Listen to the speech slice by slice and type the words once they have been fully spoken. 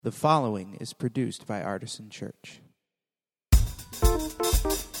The following is produced by Artisan Church.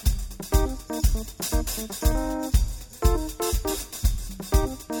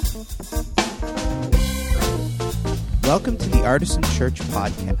 Welcome to the Artisan Church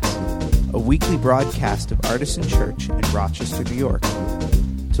Podcast, a weekly broadcast of Artisan Church in Rochester, New York.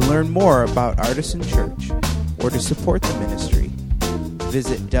 To learn more about Artisan Church or to support the ministry,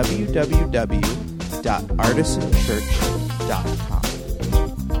 visit www.artisanchurch.com.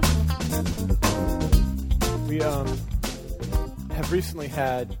 We have recently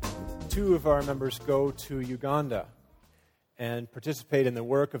had two of our members go to Uganda and participate in the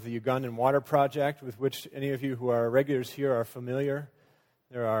work of the Ugandan Water Project, with which any of you who are regulars here are familiar.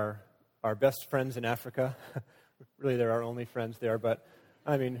 They're our best friends in Africa. Really, they're our only friends there, but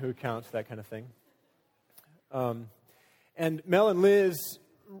I mean, who counts, that kind of thing. And Mel and Liz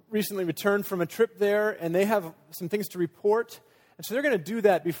recently returned from a trip there, and they have some things to report. And so they're going to do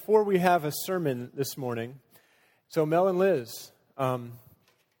that before we have a sermon this morning. So Mel and Liz, you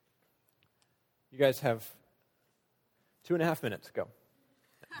guys have 2.5 minutes. Go.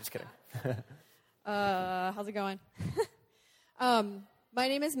 Just kidding. How's it going? My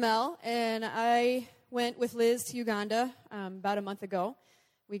name is Mel, and I went with Liz to Uganda about a month ago.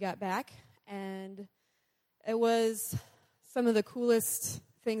 We got back, and it was some of the coolest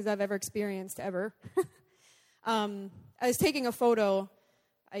things I've ever experienced ever. I was taking a photo.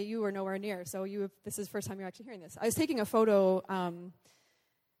 You were nowhere near, so this is the first time you're actually hearing this. I was taking a photo,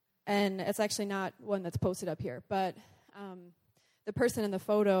 and it's actually not one that's posted up here, but the person in the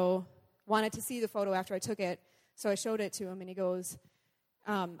photo wanted to see the photo after I took it, so I showed it to him, and he goes,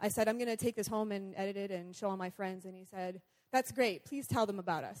 I said, I'm going to take this home and edit it and show all my friends, and he said, that's great, please tell them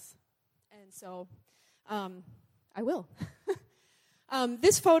about us. And so I will.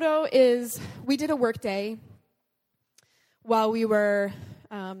 This photo is, we did a work day while we were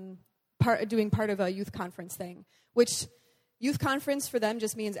doing part of a youth conference thing, which youth conference for them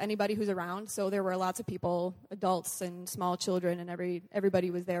just means anybody who's around. So there were lots of people, adults and small children, and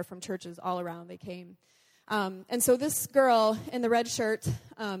everybody was there from churches all around. They came. And so this girl in the red shirt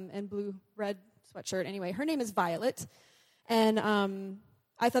and red sweatshirt, anyway, her name is Violet. And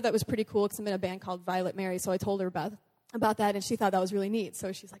I thought that was pretty cool because I'm in a band called Violet Mary, so I told her about that, and she thought that was really neat.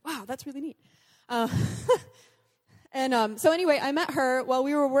 So she's like, wow, that's really neat. And so anyway, I met her while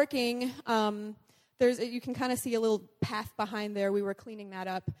we were working. You can kind of see a little path behind there. We were cleaning that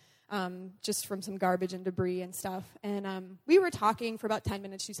up just from some garbage and debris and stuff. And we were talking for about 10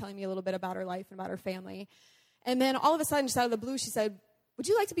 minutes. She was telling me a little bit about her life and about her family. And then all of a sudden, just out of the blue, she said, would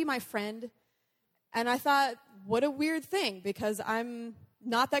you like to be my friend? And I thought, what a weird thing, because I'm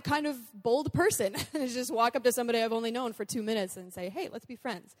not that kind of bold person. Just walk up to somebody I've only known for 2 minutes and say, hey, let's be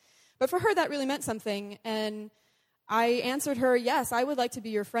friends. But for her, that really meant something. And I answered her, yes, I would like to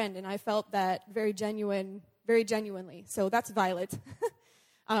be your friend. And I felt that very genuinely. So that's Violet.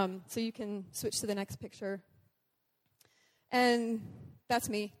 So you can switch to the next picture. And that's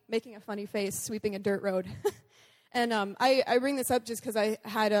me making a funny face, sweeping a dirt road. And I bring this up just because I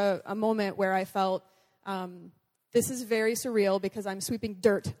had a moment where I felt this is very surreal because I'm sweeping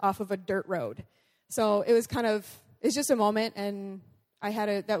dirt off of a dirt road. So it was it's just a moment, and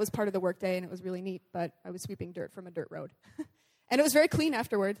that was part of the workday, and it was really neat, but I was sweeping dirt from a dirt road. And it was very clean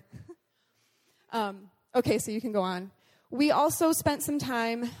afterward. Okay, so you can go on. We also spent some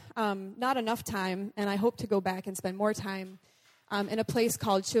time, not enough time, and I hope to go back and spend more time, in a place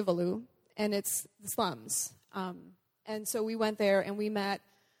called Chivalu, and it's the slums. And so we went there, and we met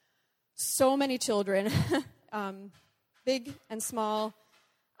so many children, big and small,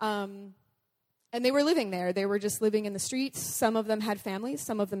 and they were living there. They were just living in the streets. Some of them had families,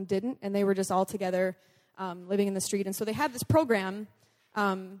 some of them didn't, and they were just all together living in the street. And so they had this program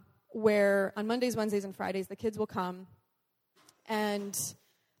where on Mondays, Wednesdays, and Fridays, the kids will come, and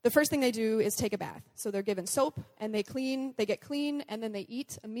the first thing they do is take a bath. So they're given soap, and they get clean, and then they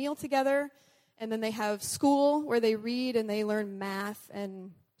eat a meal together, and then they have school where they read and they learn math,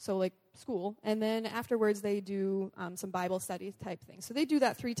 and so like school. And then afterwards they do some Bible study type things. So they do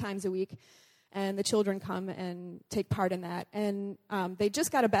that 3 times a week, and the children come and take part in that. And they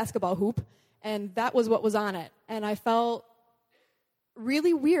just got a basketball hoop, and that was what was on it. And I felt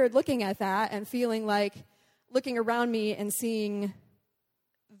really weird looking at that and feeling like looking around me and seeing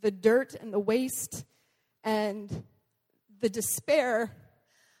the dirt and the waste and the despair.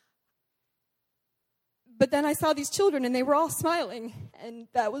 But then I saw these children, and they were all smiling, and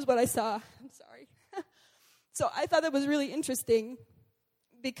that was what I saw. I'm sorry. So I thought that was really interesting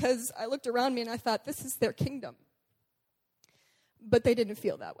because I looked around me, and I thought, this is their kingdom. But they didn't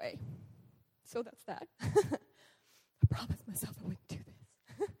feel that way. So that's that. I promised myself I wouldn't do this.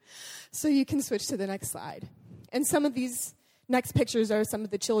 So you can switch to the next slide. And some of these next pictures are some of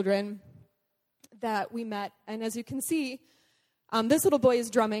the children that we met. And as you can see, this little boy is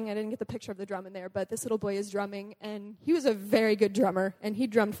drumming. I didn't get the picture of the drum in there, but this little boy is drumming. And he was a very good drummer, and he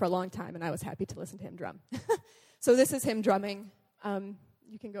drummed for a long time, and I was happy to listen to him drum. So this is him drumming.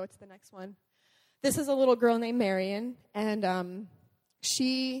 You can go to the next one. This is a little girl named Marion, and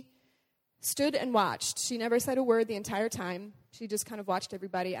she stood and watched. She never said a word the entire time. She just kind of watched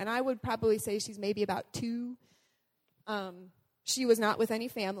everybody. And I would probably say she's maybe about 2. She was not with any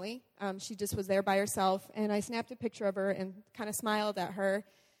family. She just was there by herself. And I snapped a picture of her and kind of smiled at her,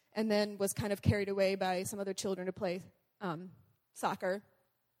 and then was kind of carried away by some other children to play soccer.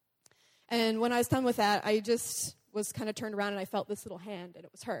 And when I was done with that, I just was kind of turned around, and I felt this little hand, and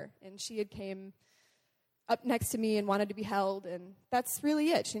it was her. And she had came up next to me and wanted to be held, and that's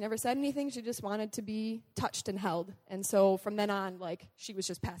really it. She never said anything. She just wanted to be touched and held. And so from then on, she was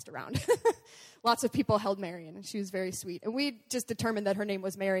just passed around. Lots of people held Marion, and she was very sweet. And we just determined that her name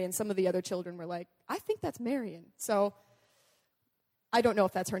was Marion. Some of the other children were like, I think that's Marion. So I don't know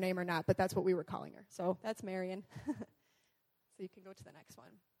if that's her name or not, but that's what we were calling her. So that's Marion. So you can go to the next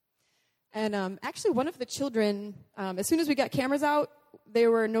one. And actually, one of the children, as soon as we got cameras out, they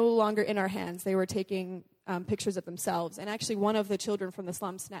were no longer in our hands. They were taking pictures of themselves. And actually, one of the children from the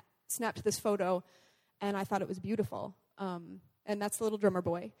slum snapped this photo, and I thought it was beautiful. And that's the little drummer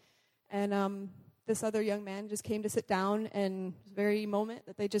boy. And this other young man just came to sit down, and it was the very moment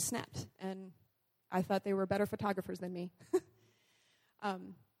that they just snapped. And I thought they were better photographers than me.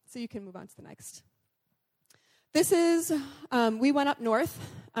 So you can move on to the next. This is, we went up north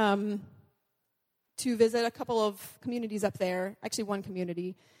to visit a couple of communities up there, actually one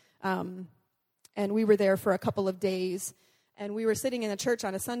community, and we were there for a couple of days, and we were sitting in a church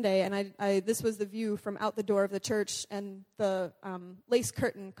on a Sunday, and this was the view from out the door of the church, and the lace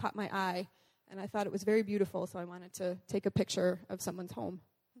curtain caught my eye, and I thought it was very beautiful, so I wanted to take a picture of someone's home.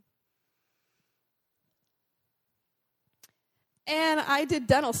 And I did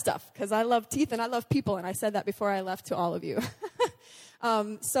dental stuff, because I love teeth and I love people, and I said that before I left to all of you.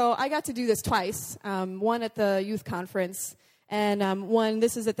 So I got to do this twice, one at the youth conference, and one,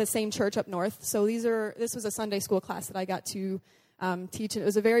 this is at the same church up north. So this was a Sunday school class that I got to teach, and it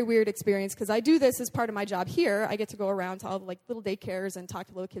was a very weird experience, because I do this as part of my job here. I get to go around to all the little daycares and talk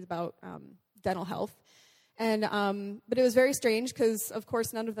to little kids about dental health. And but it was very strange, because, of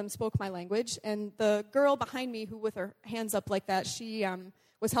course, none of them spoke my language. And the girl behind me, who with her hands up like that, she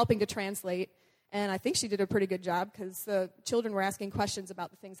was helping to translate. And I think she did a pretty good job, because the children were asking questions about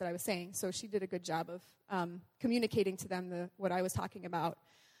the things that I was saying. So she did a good job of communicating to them what I was talking about.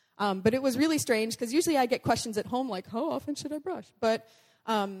 But it was really strange, because usually I get questions at home like, how often should I brush? But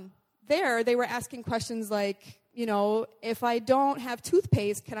there, they were asking questions like, if I don't have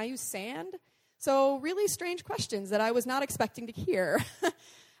toothpaste, can I use sand? So really strange questions that I was not expecting to hear.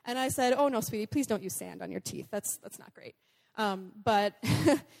 And I said, oh, no, sweetie, please don't use sand on your teeth. That's not great. But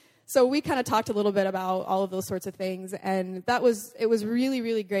so we kind of talked a little bit about all of those sorts of things. And it was really,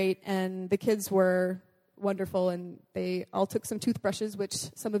 really great. And the kids were wonderful. And they all took some toothbrushes, which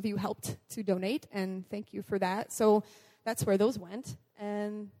some of you helped to donate. And thank you for that. So that's where those went.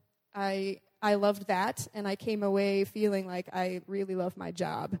 And I loved that. And I came away feeling like I really love my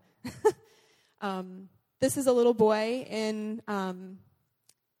job. This is a little boy in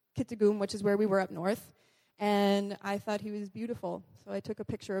Kitagum, which is where we were up north, and I thought he was beautiful, so I took a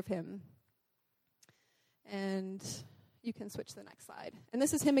picture of him. And you can switch to the next slide. And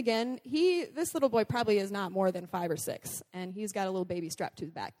this is him again. This little boy probably is not more than 5 or 6, and he's got a little baby strapped to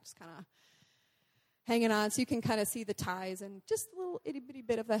his back, just kind of hanging on, so you can kind of see the ties and just a little itty-bitty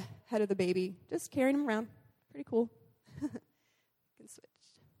bit of the head of the baby, just carrying him around. Pretty cool. You can switch.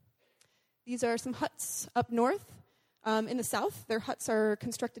 These are some huts up north. In the south, their huts are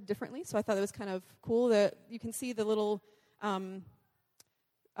constructed differently, so I thought it was kind of cool that you can see the little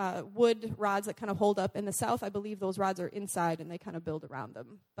wood rods that kind of hold up. In the south, I believe those rods are inside, and they kind of build around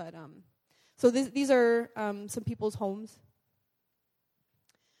them. But so these are some people's homes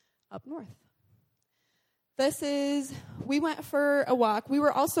up north. We went for a walk. We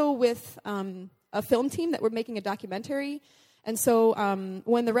were also with a film team that were making a documentary. And so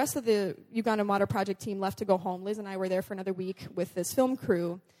when the rest of the Ugandan Water Project team left to go home, Liz and I were there for another week with this film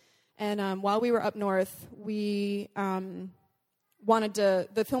crew. And while we were up north, the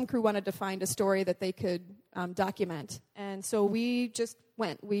film crew wanted to find a story that they could document. And so we just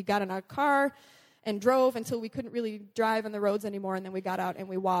went. We got in our car and drove until we couldn't really drive on the roads anymore, and then we got out and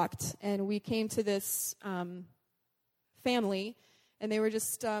we walked. And we came to this family, and they were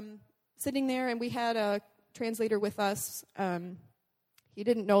just sitting there, and we had a translator with us. He He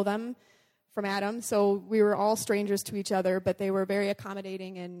didn't know them from Adam, so we were all strangers to each other, but they were very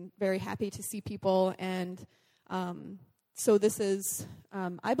accommodating and very happy to see people. And so this is,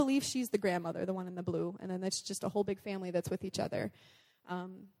 I believe she's the grandmother, the one in the blue, and then it's just a whole big family that's with each other.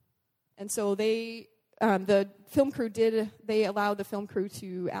 And so the film crew they allowed the film crew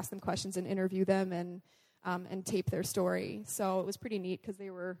to ask them questions and interview them and tape their story. So it was pretty neat because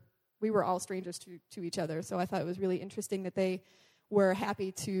we were all strangers to each other. So I thought it was really interesting that they were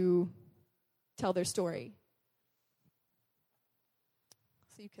happy to tell their story.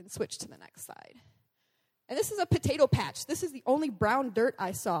 So you can switch to the next slide. And this is a potato patch. This is the only brown dirt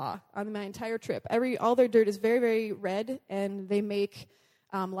I saw on my entire trip. All their dirt is very, very red, and they make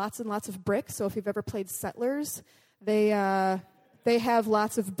lots and lots of brick. So if you've ever played Settlers, they have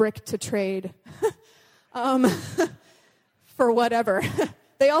lots of brick to trade for whatever.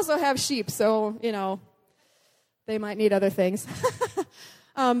 They also have sheep, so, they might need other things.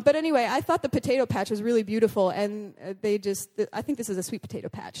 But anyway, I thought the potato patch was really beautiful, and I think this is a sweet potato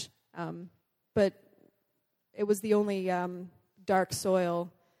patch. But it was the only dark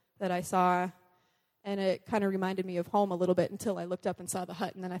soil that I saw, and it kind of reminded me of home a little bit until I looked up and saw the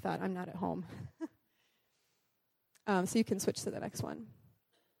hut, and then I thought, I'm not at home. So you can switch to the next one.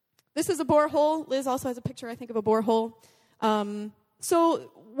 This is a borehole. Liz also has a picture, I think, of a borehole.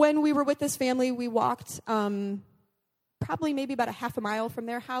 So when we were with this family, we walked probably maybe about a half a mile from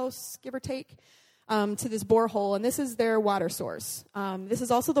their house, give or take, to this borehole, and this is their water source. This is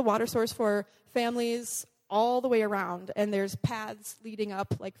also the water source for families all the way around, and there's paths leading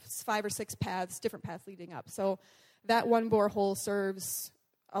up, like 5 or 6 paths, different paths leading up. So that one borehole serves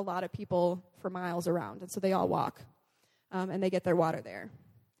a lot of people for miles around, and so they all walk, and they get their water there.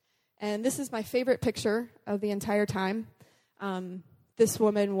 And this is my favorite picture of the entire time. This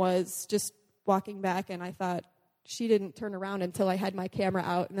woman was just walking back, and I thought, she didn't turn around until I had my camera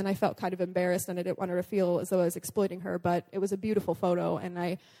out, and then I felt kind of embarrassed, and I didn't want her to feel as though I was exploiting her, but it was a beautiful photo, and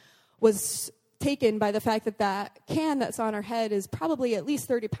I was taken by the fact that can that's on her head is probably at least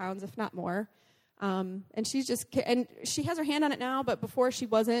 30 pounds, if not more, and she has her hand on it now, but before she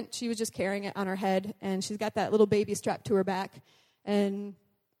was just carrying it on her head, and she's got that little baby strapped to her back, and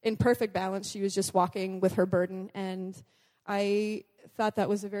in perfect balance, she was just walking with her burden, and I thought that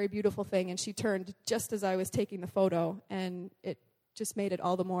was a very beautiful thing, and she turned just as I was taking the photo, and it just made it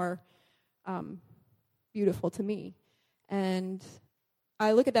all the more beautiful to me. And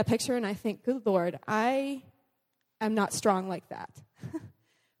I look at that picture, and I think, good Lord, I am not strong like that.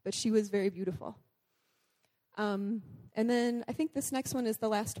 But she was very beautiful. And then I think this next one is the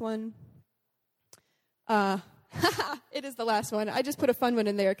last one. It is the last one. I just put a fun one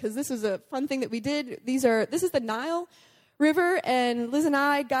in there, because this is a fun thing that we did. This is the Nile River, and Liz and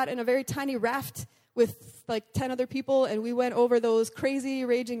I got in a very tiny raft with like 10 other people, and we went over those crazy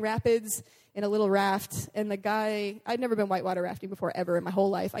raging rapids in a little raft. And the guy, I'd never been whitewater rafting before ever in my whole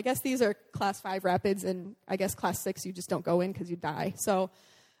life. I guess these are class 5 rapids, and I guess class 6 you just don't go in because you die. So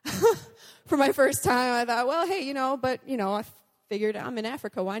for my first time, I thought, well, hey, I figured I'm in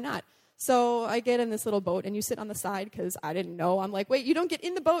Africa, why not? So I get in this little boat, and you sit on the side, because I didn't know. I'm like, wait, you don't get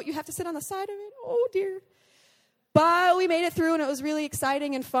in the boat, you have to sit on the side of it? Oh, dear. But we made it through, and it was really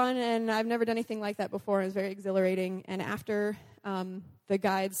exciting and fun, and I've never done anything like that before. It was very exhilarating. And after, the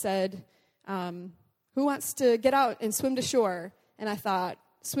guide said, who wants to get out and swim to shore? And I thought,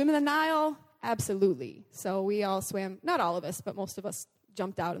 swim in the Nile? Absolutely. So we all swam, not all of us, but most of us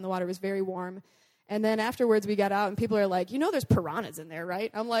jumped out, and the water was very warm. And then afterwards we got out, and people are like, there's piranhas in there,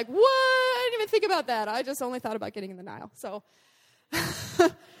 right? I'm like, what? I didn't even think about that. I just only thought about getting in the Nile. So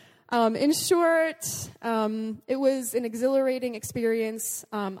in short, it was an exhilarating experience.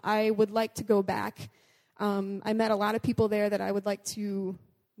 I would like to go back. I met a lot of people there that I would like to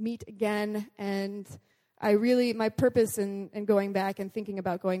meet again, and my purpose in going back and thinking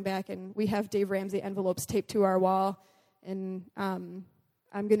about going back, and we have Dave Ramsey envelopes taped to our wall, and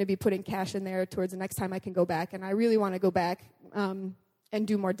I'm going to be putting cash in there towards the next time I can go back, and I really want to go back and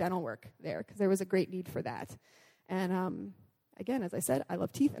do more dental work there, because there was a great need for that. And again, as I said, I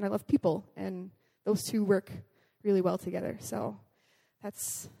love teeth and I love people, and those two work really well together. So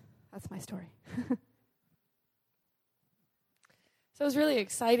that's my story. So it was really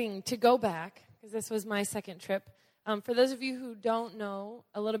exciting to go back, because this was my second trip. For those of you who don't know,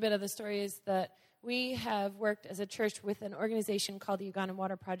 a little bit of the story is that we have worked as a church with an organization called the Ugandan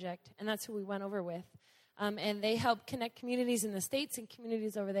Water Project, and that's who we went over with. And they help connect communities in the States and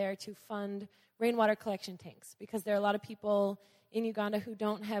communities over there to fund rainwater collection tanks, because there are a lot of people in Uganda who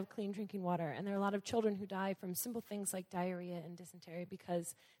don't have clean drinking water, and there are a lot of children who die from simple things like diarrhea and dysentery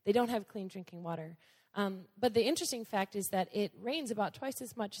because they don't have clean drinking water. But the interesting fact is that it rains about twice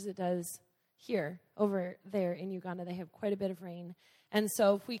as much as it does here. Over there in Uganda, they have quite a bit of rain. And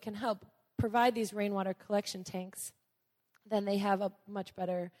so if we can help provide these rainwater collection tanks, then they have a much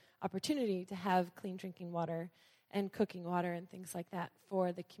better opportunity to have clean drinking water and cooking water and things like that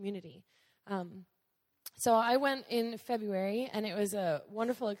for the community. So I went in February, and it was a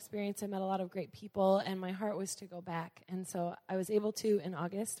wonderful experience. I met a lot of great people, and my heart was to go back. And so I was able to in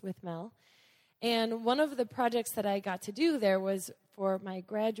August with Mel. And one of the projects that I got to do there was for my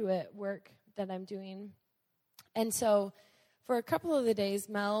graduate work that I'm doing. And so for a couple of the days,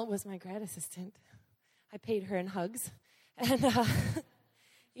 Mel was my grad assistant. I paid her in hugs. And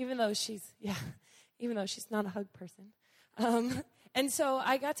even though she's not a hug person. And so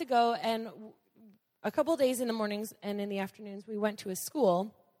I got to go, and a couple days in the mornings and in the afternoons, we went to a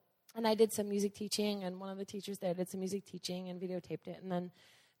school, and I did some music teaching, and one of the teachers there did some music teaching and videotaped it. And then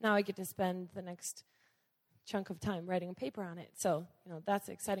now I get to spend the next chunk of time writing a paper on it. So, that's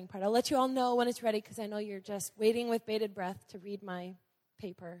the exciting part. I'll let you all know when it's ready, because I know you're just waiting with bated breath to read my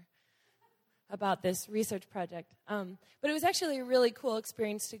paper about this research project. But it was actually a really cool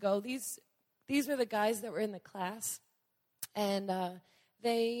experience to go. These were the guys that were in the class, and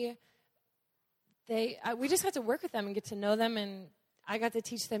we just got to work with them and get to know them, and I got to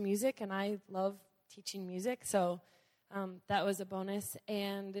teach them music, and I love teaching music, so that was a bonus.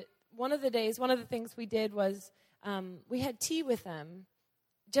 And one of the things we did was we had tea with them,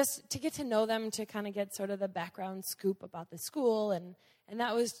 just to get to know them, to kind of get sort of the background scoop about the school, and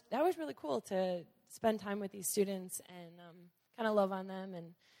that was really cool to spend time with these students and kind of love on them,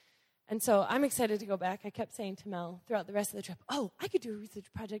 and so I'm excited to go back. I kept saying to Mel throughout the rest of the trip, "Oh, I could do a research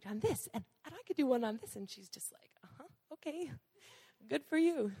project on this, and I could do one on this," and she's just like, "Okay, good for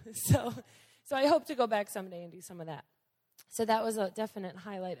you." So I hope to go back someday and do some of that. So that was a definite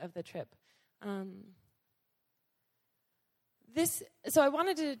highlight of the trip. So I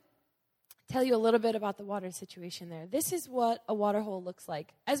wanted to tell you a little bit about the water situation there. This is what a water hole looks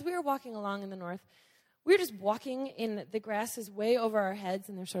like. As we were walking along in the north, we were just walking, in the grass is way over our heads,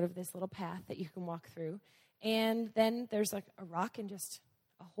 and there's sort of this little path that you can walk through. And then there's like a rock and just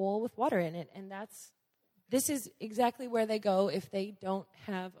a hole with water in it. And this is exactly where they go if they don't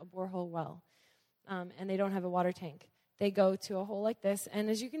have a borehole well and they don't have a water tank. They go to a hole like this. And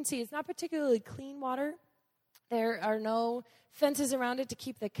as you can see, it's not particularly clean water. There are no fences around it to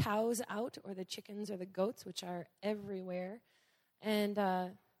keep the cows out, or the chickens or the goats, which are everywhere. And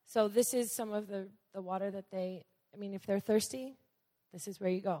so this is some of the water that if they're thirsty, this is where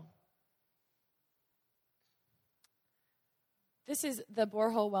you go. This is the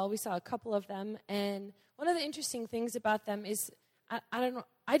borehole well. We saw a couple of them. And one of the interesting things about them is, I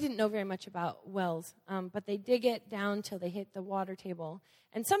didn't know very much about wells, but they dig it down till they hit the water table.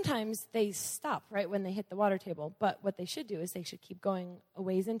 And sometimes they stop right when they hit the water table. But what they should do is they should keep going a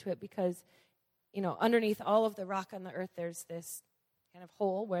ways into it, because, underneath all of the rock on the earth, there's this kind of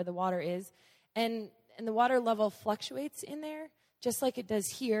hole where the water is. And the water level fluctuates in there, just like it does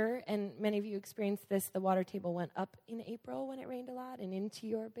here. And many of you experienced this. The water table went up in April when it rained a lot, and into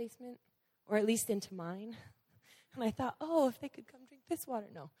your basement, or at least into mine. And I thought, if they could come drink this water.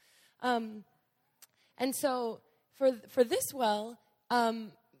 No. And so for this well,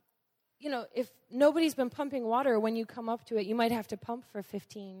 if nobody's been pumping water, when you come up to it, you might have to pump for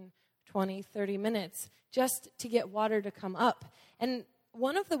 15, 20, 30 minutes just to get water to come up. And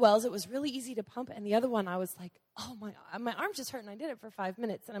one of the wells, it was really easy to pump, and the other one, I was like, my arms just hurt, and I did it for 5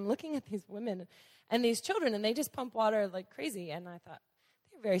 minutes. And I'm looking at these women and these children, and they just pump water like crazy. And I thought,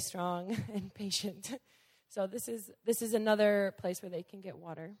 they're very strong and patient. So this is another place where they can get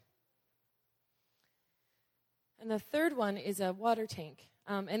water. And the third one is a water tank.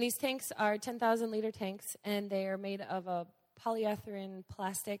 And these tanks are 10,000-liter tanks, and they are made of a polyethylene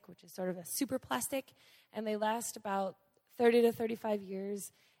plastic, which is sort of a super plastic, and they last about 30 to 35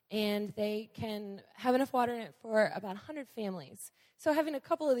 years, and they can have enough water in it for about 100 families. So having a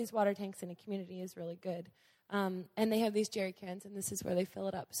couple of these water tanks in a community is really good. And they have these jerry cans, and this is where they fill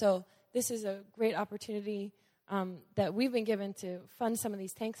it up. So this is a great opportunity that we've been given to fund some of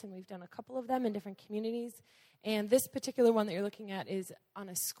these tanks, and we've done a couple of them in different communities. And this particular one that you're looking at is on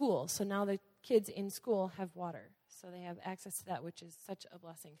a school. So now the kids in school have water. So they have access to that, which is such a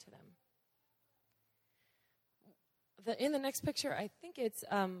blessing to them. In the next picture, I think it's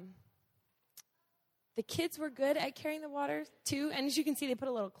the kids were good at carrying the water, too. And as you can see, they put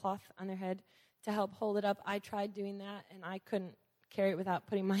a little cloth on their head to help hold it up. I tried doing that, and I couldn't carry it without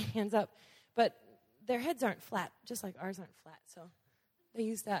putting my hands up. But their heads aren't flat, just like ours aren't flat. So they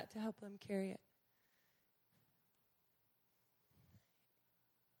use that to help them carry it.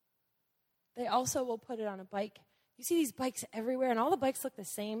 they also will put it on a bike. You see these bikes everywhere, and all the bikes look the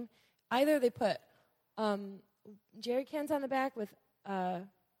same. Either they put jerry cans on the back with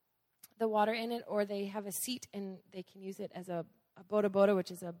the water in it, or they have a seat and they can use it as a boda,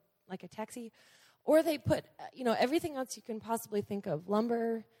 which is like a taxi, or they put everything else you can possibly think of: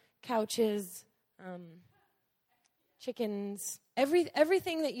 lumber, couches, chickens,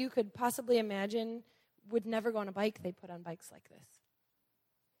 everything that you could possibly imagine would never go on a bike. They put on bikes like this.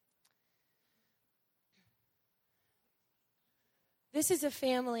 This is a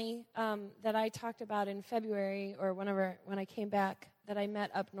family that I talked about in February or when I came back that I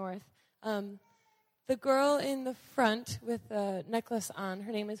met up north. The girl in the front with the necklace on,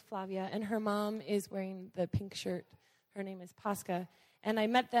 her name is Flavia, and her mom is wearing the pink shirt. Her name is Pasca. And I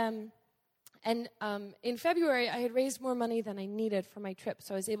met them, and in February I had raised more money than I needed for my trip,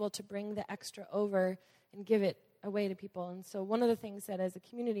 so I was able to bring the extra over and give it away to people. And so one of the things that as a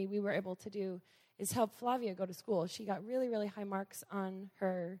community we were able to do is help Flavia go to school. She got really, really high marks on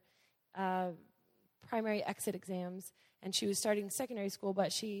her primary exit exams, and she was starting secondary school,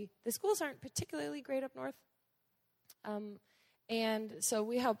 but the schools aren't particularly great up north. And so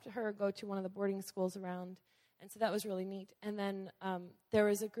we helped her go to one of the boarding schools around, and so that was really neat. And then there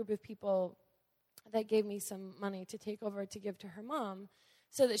was a group of people that gave me some money to take over to give to her mom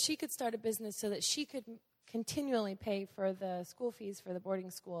so that she could start a business so that she could continually pay for the school fees for the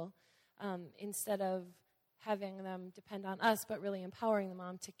boarding school. Instead of having them depend on us, but really empowering the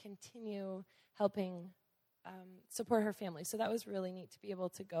mom to continue helping support her family. So that was really neat to be able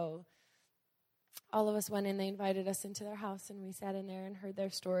to go. All of us went in, they invited us into their house, and we sat in there and heard their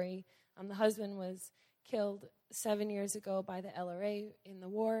story. The husband was killed 7 years ago by the LRA in the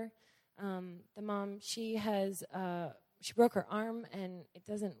war. The mom, she broke her arm, and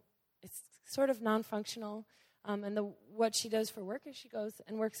it's sort of non-functional. And what she does for work is she goes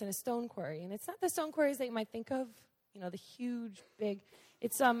and works in a stone quarry. And it's not the stone quarries that you might think of, the huge, big.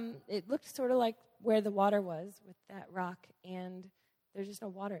 It looked sort of like where the water was with that rock, and there's just no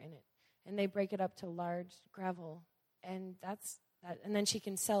water in it. And they break it up to large gravel, and that's that. And then she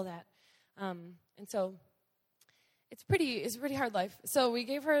can sell that. And so it's a pretty hard life. So we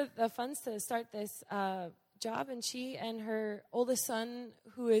gave her the funds to start this job, and she and her oldest son,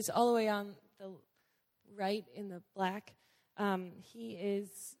 who is all the way on the right in the black, he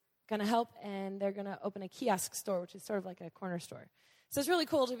is going to help, and they're going to open a kiosk store, which is sort of like a corner store. So it's really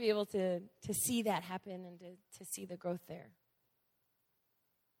cool to be able to see that happen and to see the growth there.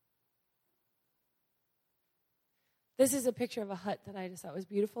 This is a picture of a hut that I just thought was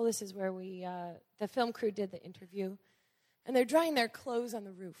beautiful. This is where the film crew did the interview, and they're drying their clothes on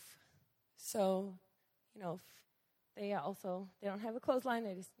the roof. So, they don't have a clothesline,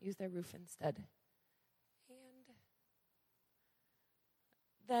 they just use their roof instead.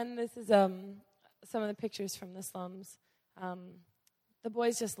 Then this is some of the pictures from the slums. The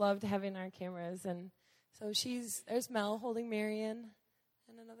boys just loved having our cameras, and so there's Mel holding Marion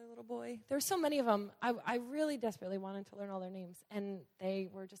and another little boy. There were so many of them. I really desperately wanted to learn all their names, and they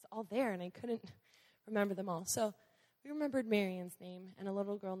were just all there, and I couldn't remember them all. So we remembered Marion's name and a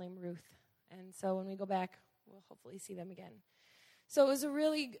little girl named Ruth, and so when we go back, we'll hopefully see them again. So it was a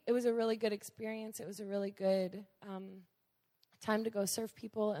really good experience. It was a really good time to go serve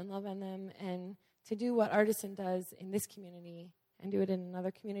people and love on them, and to do what Artisan does in this community and do it in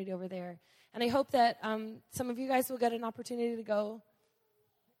another community over there. And I hope that some of you guys will get an opportunity to go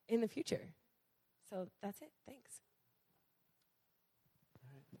in the future. So that's it. Thanks.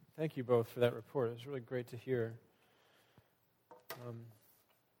 All right. Thank you both for that report. It was really great to hear.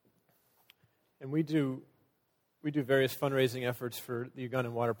 And we do various fundraising efforts for the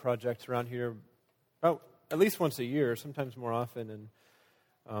Ugandan Water Project around here about at least once a year, sometimes more often.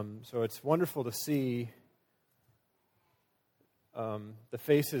 And so it's wonderful to see the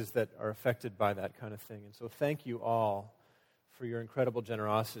faces that are affected by that kind of thing. And so thank you all for your incredible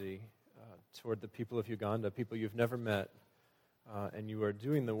generosity toward the people of Uganda, people you've never met, and you are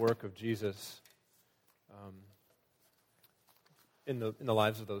doing the work of Jesus in the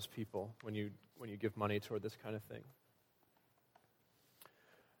lives of those people when you give money toward this kind of thing.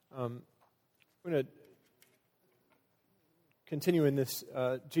 I'm going to continue in this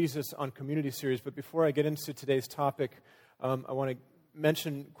Jesus on Community series, but before I get into today's topic, I want to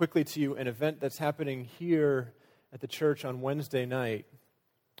mention quickly to you an event that's happening here at the church on Wednesday night,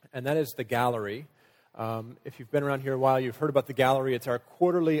 and that is the Gallery. If you've been around here a while, you've heard about the Gallery. It's our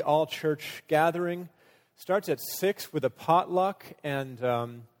quarterly all-church gathering. Starts at 6 with a potluck, and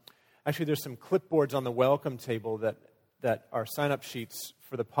actually there's some clipboards on the welcome table that are sign-up sheets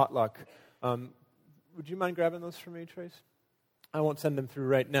for the potluck. Would you mind grabbing those for me, Trace? I won't send them through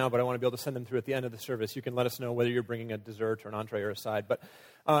right now, but I want to be able to send them through at the end of the service. You can let us know whether you're bringing a dessert or an entree or a side. But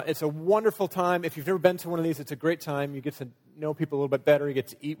it's a wonderful time. If you've never been to one of these, it's a great time. You get to know people a little bit better. You get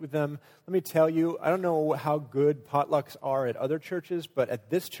to eat with them. Let me tell you, I don't know how good potlucks are at other churches, but at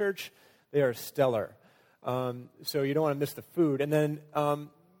this church, they are stellar. So you don't want to miss the food. And then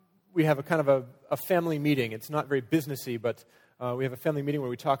we have a kind of a family meeting. It's not very businessy, but we have a family meeting where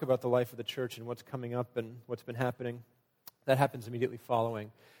we talk about the life of the church and what's coming up and what's been happening. That happens immediately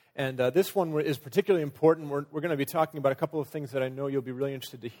following. And this one is particularly important. We're going to be talking about a couple of things that I know you'll be really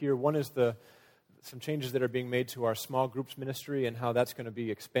interested to hear. One is some changes that are being made to our small groups ministry and how that's going to be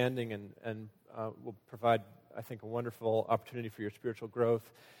expanding and will provide, I think, a wonderful opportunity for your spiritual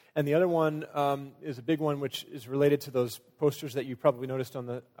growth. And the other one is a big one, which is related to those posters that you probably noticed on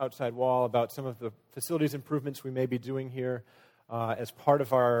the outside wall about some of the facilities improvements we may be doing here as part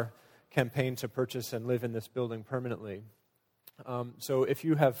of our campaign to purchase and live in this building permanently. So if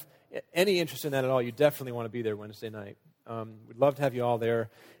you have any interest in that at all, you definitely want to be there Wednesday night. We'd love to have you all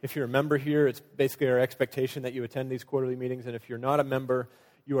there. If you're a member here, it's basically our expectation that you attend these quarterly meetings. And if you're not a member,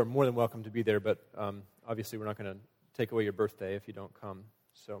 you are more than welcome to be there. But obviously, we're not going to take away your birthday if you don't come.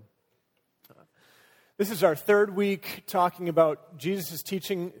 So this is our third week talking about Jesus'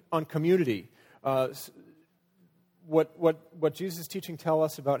 teaching on community. What Jesus' teaching tell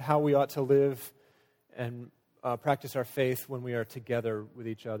us about how we ought to live and practice our faith when we are together with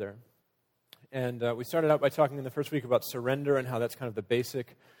each other. And we started out by talking in the first week about surrender and how that's kind of the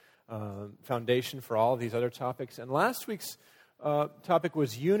basic foundation for all of these other topics. And last week's topic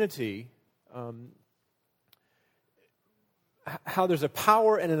was unity, how there's a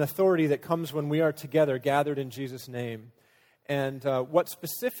power and an authority that comes when we are together, gathered in Jesus' name, and what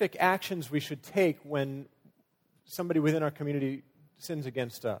specific actions we should take when somebody within our community sins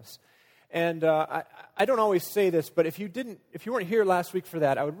against us. And I don't always say this, but if you weren't here last week for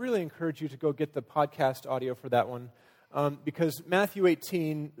that, I would really encourage you to go get the podcast audio for that one, because Matthew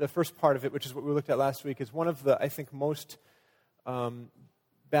 18, the first part of it, which is what we looked at last week, is one of the, I think, most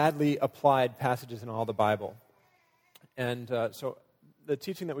badly applied passages in all the Bible. And so the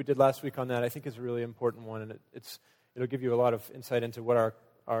teaching that we did last week on that, I think, is a really important one, and it'll give you a lot of insight into what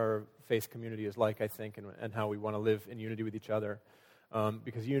our faith community is like, I think, and how we want to live in unity with each other.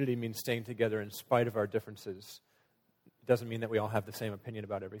 Because unity means staying together in spite of our differences. It doesn't mean that we all have the same opinion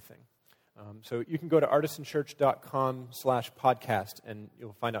about everything. So you can go to artisanchurch.com/podcast, and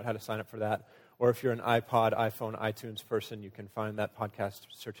you'll find out how to sign up for that. Or if you're an iPod, iPhone, iTunes person, you can find that podcast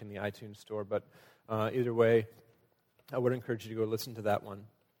searching the iTunes store. But either way, I would encourage you to go listen to that one.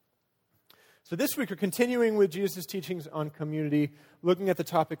 So this week we're continuing with Jesus' teachings on community, looking at the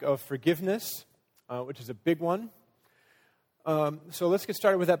topic of forgiveness, which is a big one. So let's get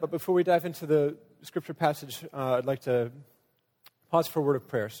started with that. But before we dive into the scripture passage, I'd like to pause for a word of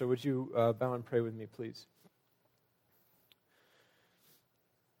prayer. So would you bow and pray with me, please?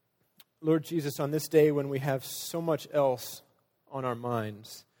 Lord Jesus, on this day when we have so much else on our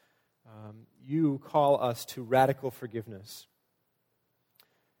minds, you call us to radical forgiveness.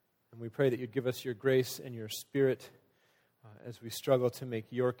 And we pray that you'd give us your grace and your spirit as we struggle to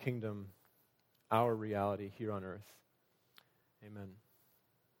make your kingdom our reality here on earth. Amen.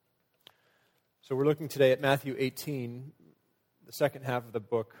 So we're looking today at Matthew 18, the second half of the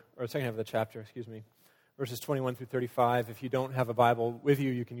book, or second half of the chapter, verses 21 through 35. If you don't have a Bible with you,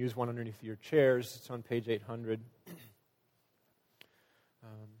 you can use one underneath your chairs. It's on page 800.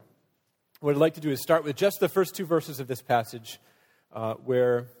 What I'd like to do is start with just the first two verses of this passage,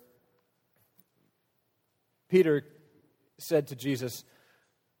 where Peter said to Jesus,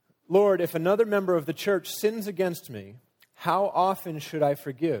 "Lord, if another member of the church sins against me, how often should I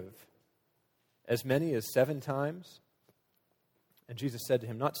forgive? As many as 7 times? And Jesus said to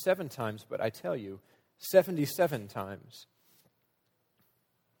him, not 7 times, but I tell you, 77 times.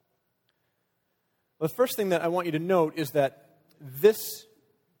 Well, the first thing that I want you to note is that this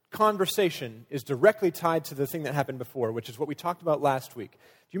conversation is directly tied to the thing that happened before, which is what we talked about last week. Do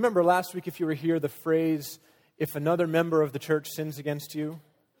you remember last week, if you were here, the phrase, if another member of the church sins against you?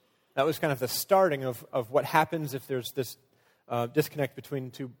 That was kind of the starting of what happens if there's this disconnect between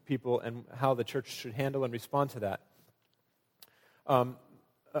two people and how the church should handle and respond to that.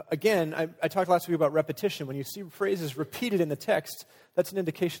 Again, I talked last week about repetition. When you see phrases repeated in the text, that's an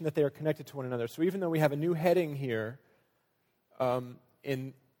indication that they are connected to one another. So even though we have a new heading here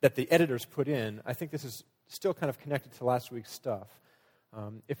that the editors put in, I think this is still kind of connected to last week's stuff.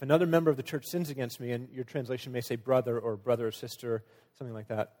 If another member of the church sins against me, and your translation may say brother or sister, something like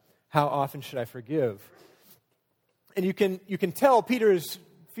that, how often should I forgive? And you can tell Peter is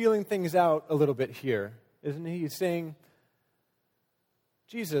feeling things out a little bit here, isn't he? He's saying,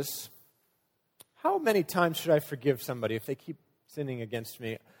 Jesus, how many times should I forgive somebody if they keep sinning against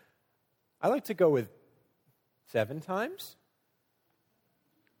me? I like to go with 7 times.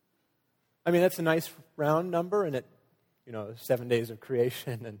 I mean, that's a nice round number, and 7 days of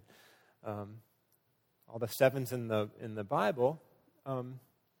creation and all the sevens in the Bible. I'm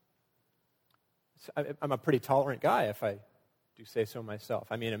a pretty tolerant guy, if I do say so myself.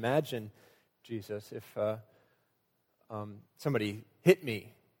 I mean, imagine, Jesus, if somebody hit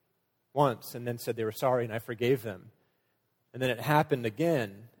me once and then said they were sorry and I forgave them, and then it happened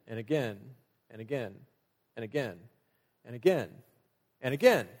again and again and again and again and again and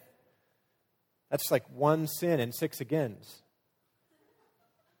again. That's like 1 sin and 6 agains.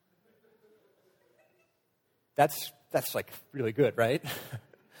 That's like really good, right?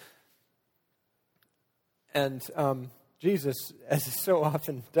 And Jesus, as he so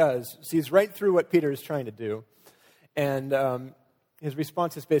often does, sees right through what Peter is trying to do. And his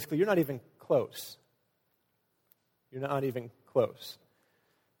response is basically, you're not even close. You're not even close.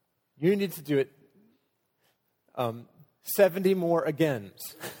 You need to do it 70 more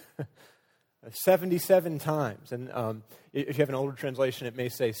agains. 77 times. And if you have an older translation, it may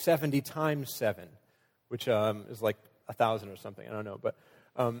say 70 times 7, which is like 1,000 or something. I don't know. But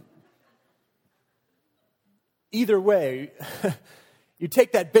either way, you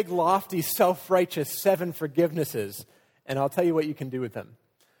take that big, lofty, self-righteous 7 forgivenesses, and I'll tell you what you can do with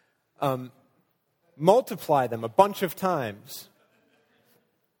them. Multiply them a bunch of times.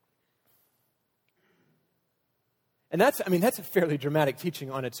 And that's a fairly dramatic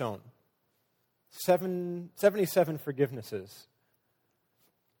teaching on its own. 77 forgivenesses.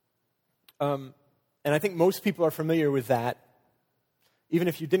 And I think most people are familiar with that. Even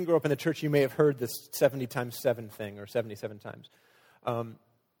if you didn't grow up in the church, you may have heard this 70 times 7 thing, or 77 times. So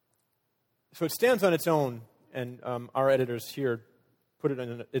it stands on its own, and our editors here put it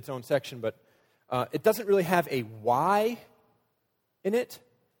in its own section, but it doesn't really have a why in it.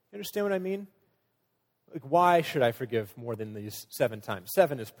 You understand what I mean? Like, why should I forgive more than these 7 times?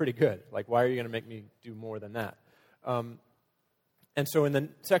 7 is pretty good. Like, why are you going to make me do more than that? And so in the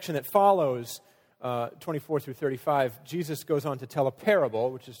section that follows, 24 through 35, Jesus goes on to tell a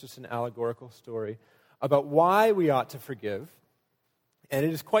parable, which is just an allegorical story, about why we ought to forgive. And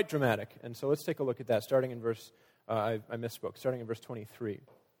it is quite dramatic. And so let's take a look at that, starting in verse, I misspoke, starting in verse 23.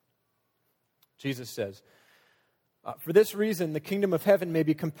 Jesus says, "For this reason, the kingdom of heaven may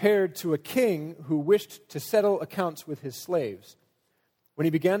be compared to a king who wished to settle accounts with his slaves. When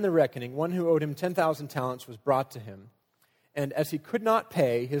he began the reckoning, one who owed him 10,000 talents was brought to him. And as he could not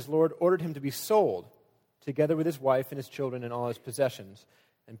pay, his lord ordered him to be sold, together with his wife and his children and all his possessions,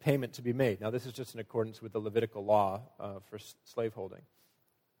 and payment to be made." Now, this is just in accordance with the Levitical law for slaveholding.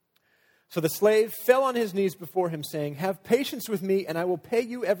 "So the slave fell on his knees before him, saying, 'Have patience with me, and I will pay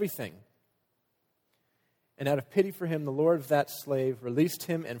you everything.' And out of pity for him, the lord of that slave released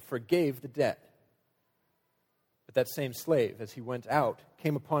him and forgave the debt. But that same slave, as he went out,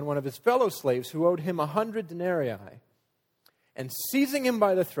 came upon one of his fellow slaves who owed him 100 denarii. And seizing him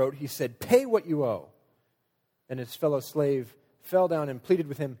by the throat, he said, 'Pay what you owe.' And his fellow slave fell down and pleaded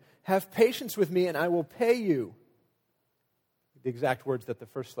with him, 'Have patience with me, and I will pay you.'" The exact words that the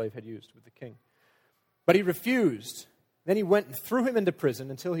first slave had used with the king. "But he refused. Then he went and threw him into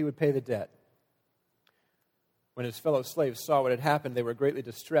prison until he would pay the debt. When his fellow slaves saw what had happened, they were greatly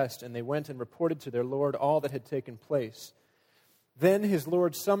distressed, and they went and reported to their lord all that had taken place. Then his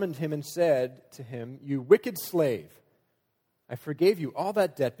lord summoned him and said to him, 'You wicked slave, I forgave you all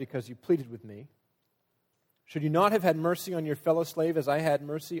that debt because you pleaded with me. Should you not have had mercy on your fellow slave as I had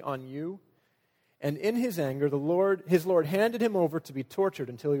mercy on you?' And in his anger, his lord handed him over to be tortured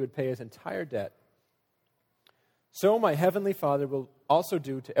until he would pay his entire debt. So my heavenly Father will also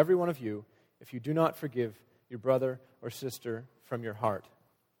do to every one of you if you do not forgive your brother or sister from your heart."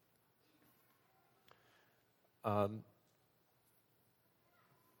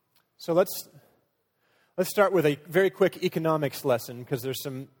 So let's start with a very quick economics lesson, because there's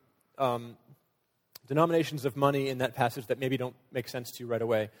some denominations of money in that passage that maybe don't make sense to you right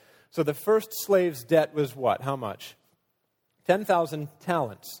away. So the first slave's debt was what? How much? 10,000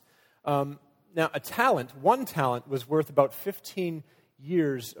 talents. Now, one talent was worth about 15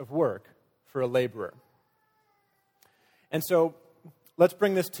 years of work for a laborer. And so let's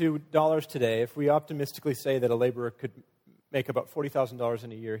bring this to dollars today. If we optimistically say that a laborer could make about $40,000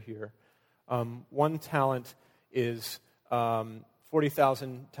 in a year here, 1 talent is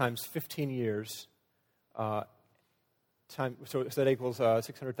 40,000 times 15 years. So that equals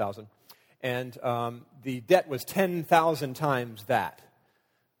 600,000. And the debt was 10,000 times that,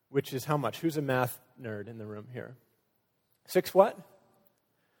 which is how much? Who's a math nerd in the room here? 6 what?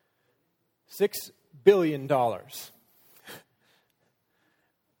 $6 billion.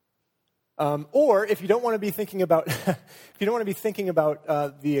 Or if you don't want to be thinking about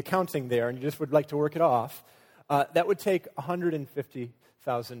the accounting there, and you just would like to work it off, that would take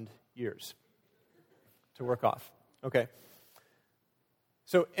 150,000 years to work off. Okay.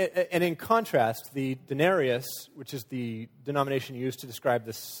 So, and in contrast, the denarius, which is the denomination used to describe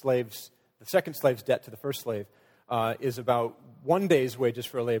the second slave's debt to the first slave, is about 1 day's wages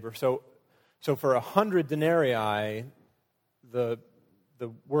for a labor. So for 100 denarii, the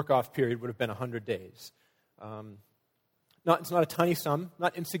work-off period would have been 100 days. It's not a tiny sum,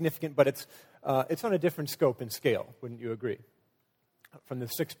 not insignificant, but it's on a different scope and scale, wouldn't you agree? From the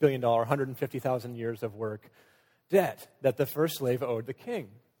 $6 billion, 150,000 years of work debt that the first slave owed the king.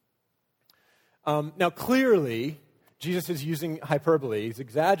 Now, clearly, Jesus is using hyperbole. He's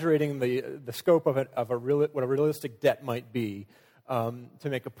exaggerating the scope of what a realistic debt might be to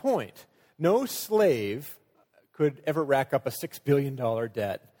make a point. No slave could ever rack up a $6 billion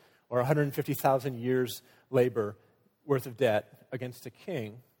debt or 150,000 years' labor worth of debt against a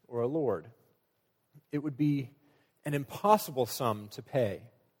king or a lord. It would be an impossible sum to pay.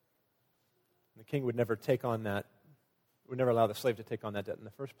 The king would never allow the slave to take on that debt in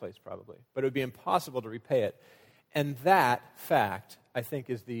the first place, probably. But it would be impossible to repay it. And that fact, I think,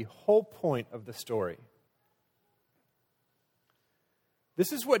 is the whole point of the story.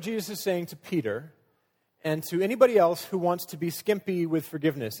 This is what Jesus is saying to Peter and to anybody else who wants to be skimpy with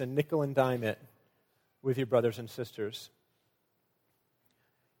forgiveness and nickel and dime it with your brothers and sisters.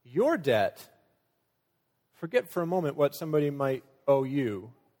 Your debt, forget for a moment what somebody might owe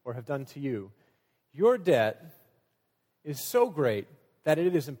you or have done to you. Your debt is so great that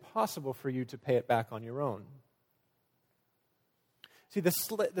it is impossible for you to pay it back on your own. See, the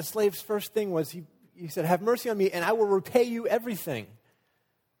slave's first thing was he said, "Have mercy on me and I will repay you everything."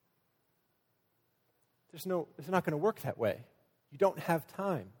 It's not going to work that way. You don't have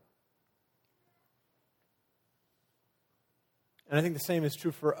time. And I think the same is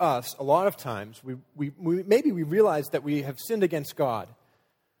true for us. A lot of times, we realize that we have sinned against God,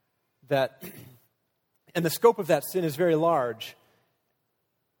 and the scope of that sin is very large,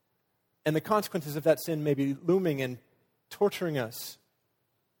 and the consequences of that sin may be looming and torturing us.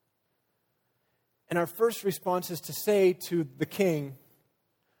 And our first response is to say to the king,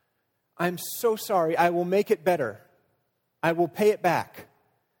 "I'm so sorry, I will make it better. I will pay it back."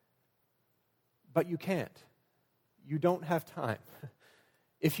 But you can't. You don't have time.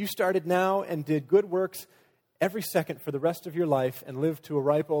 If you started now and did good works every second for the rest of your life and lived to a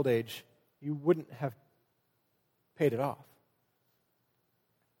ripe old age, you wouldn't have paid it off.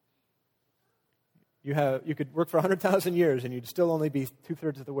 You could work for 100,000 years and you'd still only be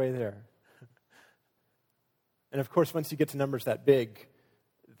 2/3 of the way there. And of course, once you get to numbers that big,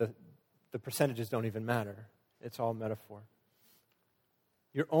 the percentages don't even matter. It's all metaphor.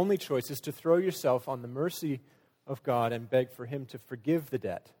 Your only choice is to throw yourself on the mercy of God and beg for Him to forgive the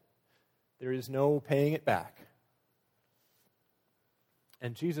debt. There is no paying it back.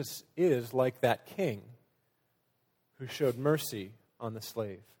 And Jesus is like that king who showed mercy on the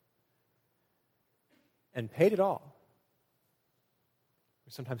slave and paid it all.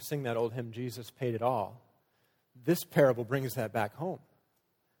 We sometimes sing that old hymn, "Jesus paid it all." This parable brings that back home.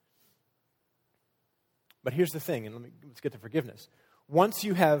 But here's the thing, and let's get to forgiveness. Once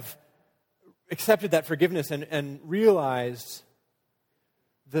you have accepted that forgiveness and realized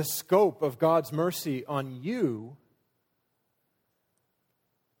the scope of God's mercy on you,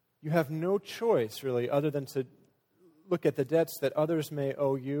 you have no choice, really, other than to look at the debts that others may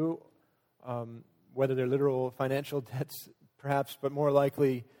owe you, whether they're literal financial debts, perhaps, but more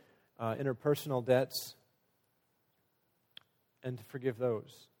likely interpersonal debts, and to forgive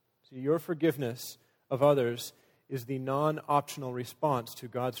those. So your forgiveness of others is the non-optional response to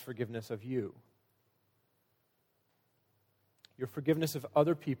God's forgiveness of you. Your forgiveness of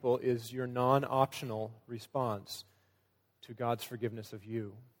other people is your non-optional response to God's forgiveness of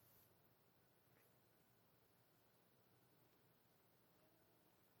you.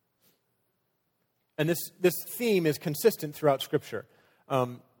 And this theme is consistent throughout Scripture.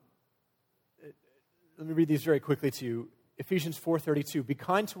 Let me read these very quickly to you. Ephesians 4:32, "Be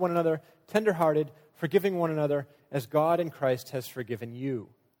kind to one another, tenderhearted, forgiving one another, as God in Christ has forgiven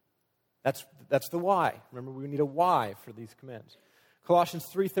you." That's the why. Remember, we need a why for these commands. Colossians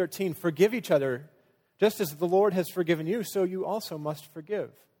 3:13, "Forgive each other, just as the Lord has forgiven you, so you also must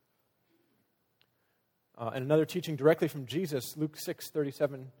forgive." And another teaching directly from Jesus, Luke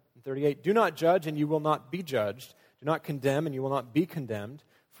 6:37 and 38, "Do not judge, and you will not be judged. Do not condemn, and you will not be condemned.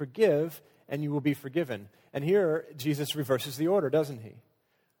 Forgive, and you will be forgiven." And here, Jesus reverses the order, doesn't he?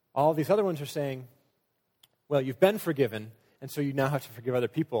 All these other ones are saying, well, you've been forgiven, and so you now have to forgive other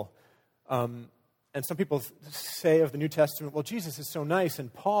people. And some people say of the New Testament, well, Jesus is so nice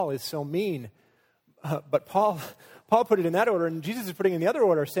and Paul is so mean. But Paul put it in that order, and Jesus is putting it in the other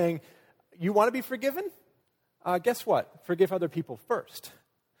order, saying, you want to be forgiven? Guess what? Forgive other people first.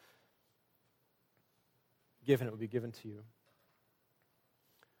 Give, and it will be given to you.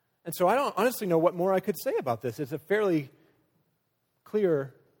 And so I don't honestly know what more I could say about this. It's a fairly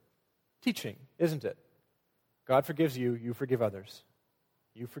clear teaching, isn't it? God forgives you, you forgive others.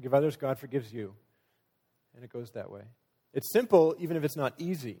 You forgive others, God forgives you. And it goes that way. It's simple, even if it's not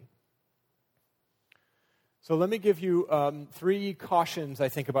easy. So let me give you 3 cautions, I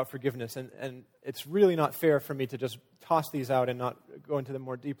think, about forgiveness. And it's really not fair for me to just toss these out and not go into them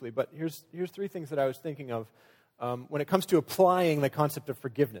more deeply. But here's 3 things that I was thinking of when it comes to applying the concept of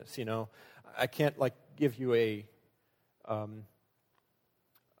forgiveness. You know, I can't give you a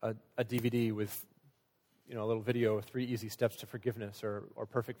DVD with a little video of 3 easy steps to forgiveness or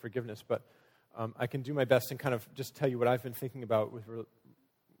perfect forgiveness. But I can do my best and kind of just tell you what I've been thinking about with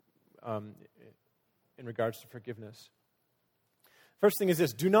in regards to forgiveness. First thing is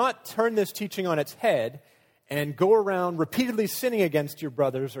this: do not turn this teaching on its head and go around repeatedly sinning against your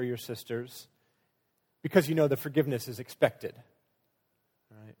brothers or your sisters because you know the forgiveness is expected.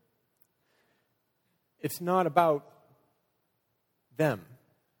 Right? It's not about them.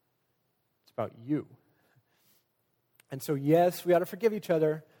 It's about you. And so, yes, we ought to forgive each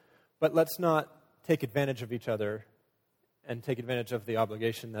other, but let's not take advantage of each other and take advantage of the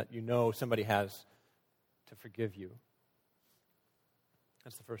obligation that you know somebody has to forgive you.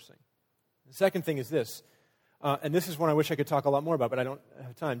 That's the first thing. The second thing is this, and this is one I wish I could talk a lot more about, but I don't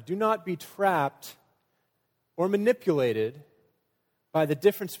have time. Do not be trapped or manipulated by the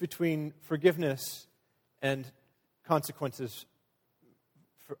difference between forgiveness and consequences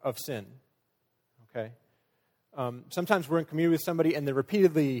of sin. Okay? Sometimes we're in community with somebody and they're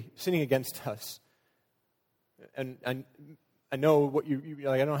repeatedly sinning against us. And I know what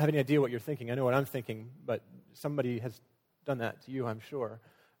I don't have any idea what you're thinking. I know what I'm thinking, but somebody has done that to you, I'm sure.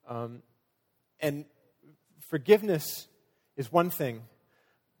 And forgiveness is one thing,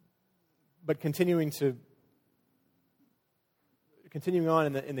 but continuing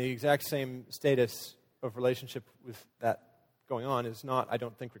on in the exact same status of relationship with that going on is not, I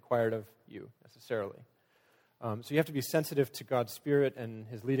don't think, required of you necessarily. So you have to be sensitive to God's Spirit and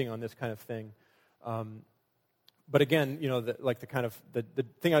His leading on this kind of thing. But again, the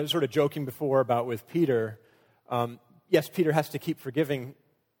thing I was sort of joking before about with Peter, yes, Peter has to keep forgiving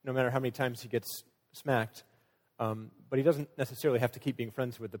no matter how many times he gets smacked, but he doesn't necessarily have to keep being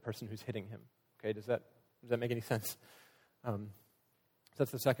friends with the person who's hitting him. Okay, does that make any sense? So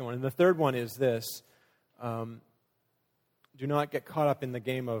that's the second one. And the third one is this: do not get caught up in the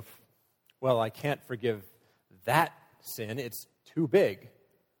game of, well, I can't forgive that sin; it's too big.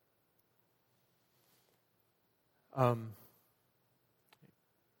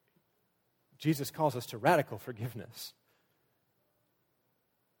 Jesus calls us to radical forgiveness.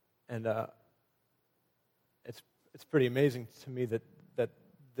 And it's pretty amazing to me that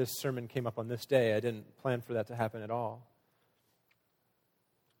this sermon came up on this day. I didn't plan for that to happen at all.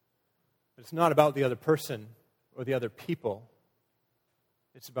 But it's not about the other person or the other people.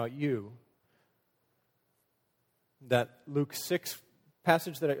 It's about you. That Luke 6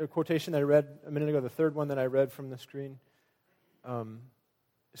 passage, a quotation that I read a minute ago, the third one that I read from the screen,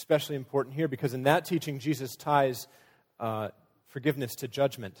 especially important here because in that teaching, Jesus ties forgiveness to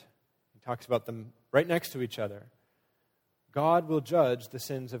judgment. He talks about them right next to each other. God will judge the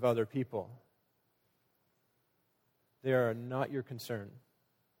sins of other people. They are not your concern.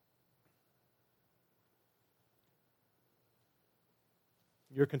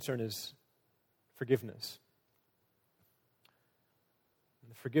 Your concern is forgiveness.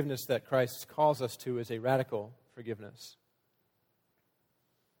 The forgiveness that Christ calls us to is a radical forgiveness.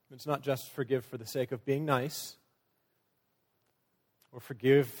 It's not just forgive for the sake of being nice, or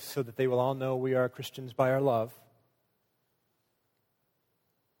forgive so that they will all know we are Christians by our love.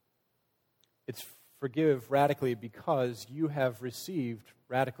 It's forgive radically because you have received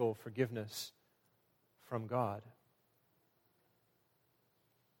radical forgiveness from God.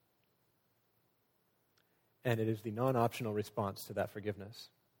 And it is the non-optional response to that forgiveness.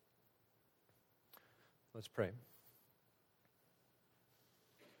 Let's pray.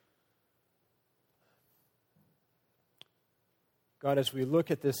 God, as we look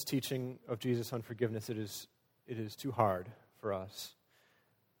at this teaching of Jesus on forgiveness, it is too hard for us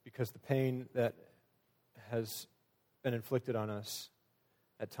because the pain that has been inflicted on us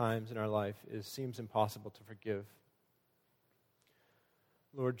at times in our life seems impossible to forgive.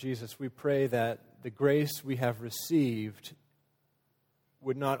 Lord Jesus, we pray that the grace we have received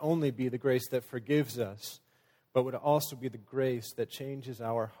would not only be the grace that forgives us, but would also be the grace that changes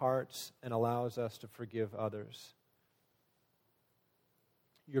our hearts and allows us to forgive others.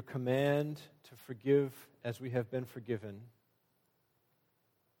 Your command to forgive as we have been forgiven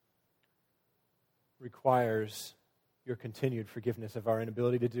requires your continued forgiveness of our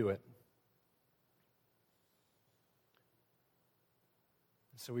inability to do it.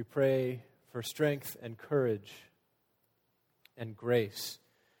 So we pray for strength and courage and grace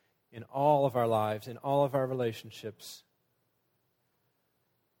in all of our lives, in all of our relationships,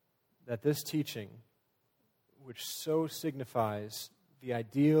 that this teaching, which so signifies the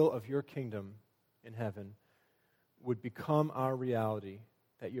ideal of your kingdom in heaven, would become our reality,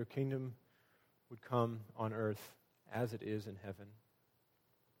 that your kingdom would come on earth as it is in heaven.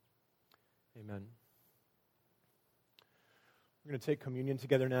 Amen. We're going to take communion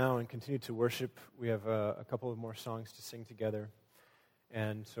together now and continue to worship. We have a couple of more songs to sing together.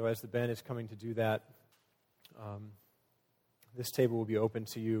 And so as the band is coming to do that, this table will be open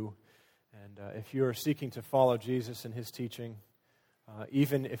to you. And if you are seeking to follow Jesus and his teaching,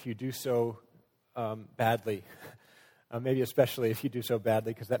 even if you do so badly, maybe especially if you do so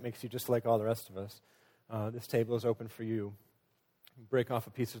badly, because that makes you just like all the rest of us, this table is open for you. Break off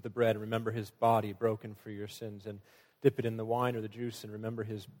a piece of the bread and remember his body broken for your sins, and dip it in the wine or the juice and remember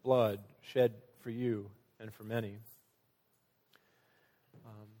his blood shed for you and for many. You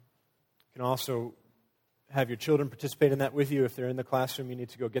can also have your children participate in that with you. If they're in the classroom, you need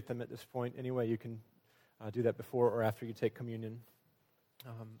to go get them at this point. Anyway, you can do that before or after you take communion.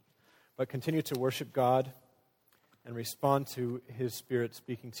 But continue to worship God and respond to his Spirit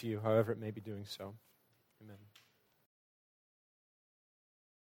speaking to you, however it may be doing so.